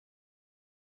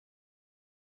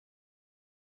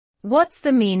What's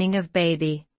the meaning of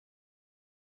baby?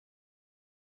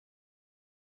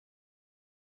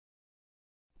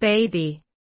 Baby.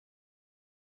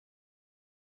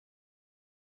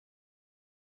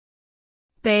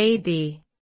 Baby.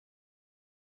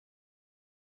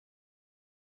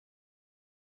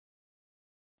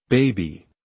 Baby.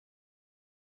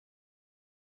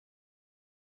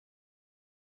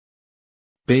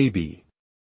 Baby.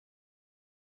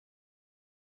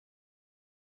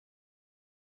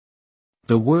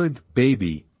 The word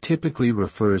baby typically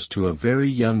refers to a very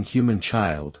young human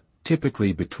child,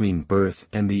 typically between birth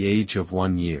and the age of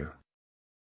 1 year.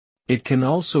 It can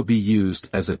also be used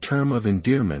as a term of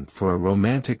endearment for a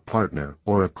romantic partner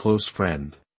or a close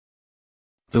friend.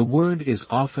 The word is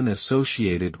often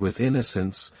associated with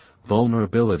innocence,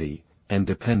 vulnerability, and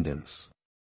dependence.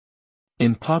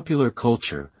 In popular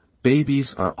culture,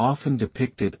 babies are often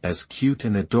depicted as cute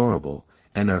and adorable,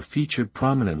 and are featured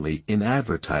prominently in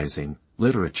advertising,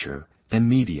 literature, and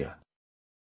media.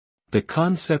 The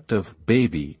concept of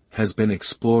baby has been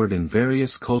explored in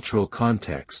various cultural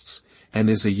contexts, and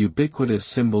is a ubiquitous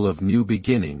symbol of new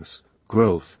beginnings,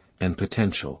 growth, and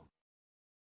potential.